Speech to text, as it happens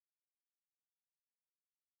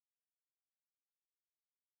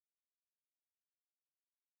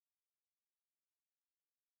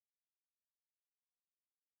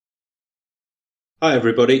Hi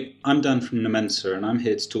everybody, I'm Dan from Nomensa and I'm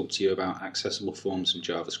here to talk to you about accessible forms in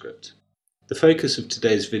JavaScript. The focus of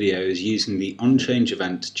today's video is using the onChange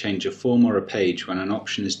event to change a form or a page when an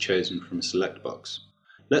option is chosen from a select box.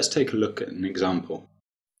 Let's take a look at an example.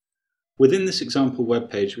 Within this example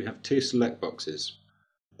web page we have two select boxes.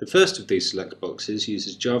 The first of these select boxes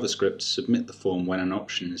uses JavaScript to submit the form when an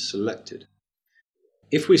option is selected.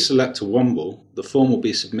 If we select a womble, the form will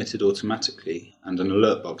be submitted automatically and an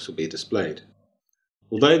alert box will be displayed.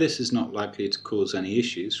 Although this is not likely to cause any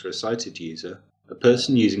issues for a sighted user, a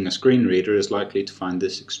person using a screen reader is likely to find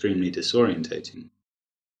this extremely disorientating.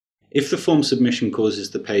 If the form submission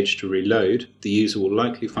causes the page to reload, the user will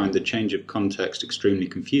likely find the change of context extremely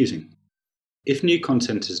confusing. If new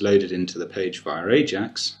content is loaded into the page via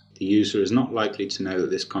Ajax, the user is not likely to know that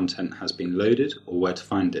this content has been loaded or where to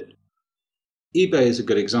find it. eBay is a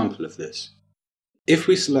good example of this. If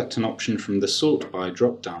we select an option from the Sort By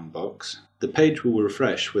drop-down box, the page will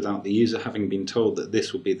refresh without the user having been told that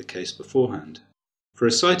this will be the case beforehand. For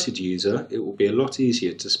a sighted user, it will be a lot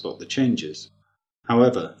easier to spot the changes.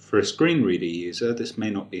 However, for a screen reader user, this may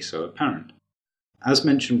not be so apparent. As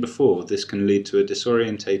mentioned before, this can lead to a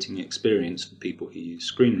disorientating experience for people who use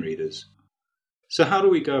screen readers. So how do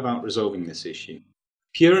we go about resolving this issue?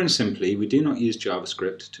 Pure and simply, we do not use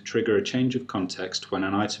JavaScript to trigger a change of context when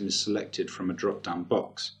an item is selected from a drop-down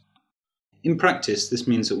box. In practice, this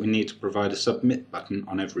means that we need to provide a submit button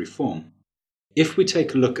on every form. If we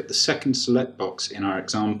take a look at the second select box in our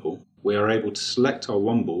example, we are able to select our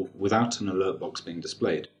womble without an alert box being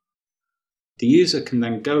displayed. The user can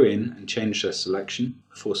then go in and change their selection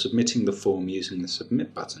before submitting the form using the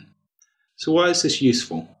submit button. So why is this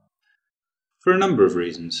useful? For a number of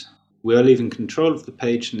reasons. We are leaving control of the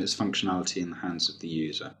page and its functionality in the hands of the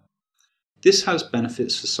user. This has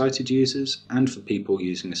benefits for sighted users and for people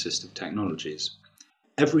using assistive technologies.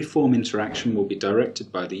 Every form interaction will be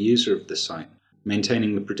directed by the user of the site,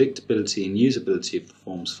 maintaining the predictability and usability of the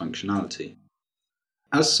form's functionality.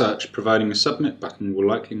 As such, providing a submit button will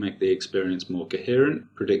likely make the experience more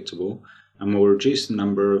coherent, predictable, and will reduce the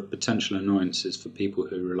number of potential annoyances for people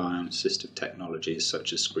who rely on assistive technologies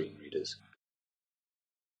such as screen readers.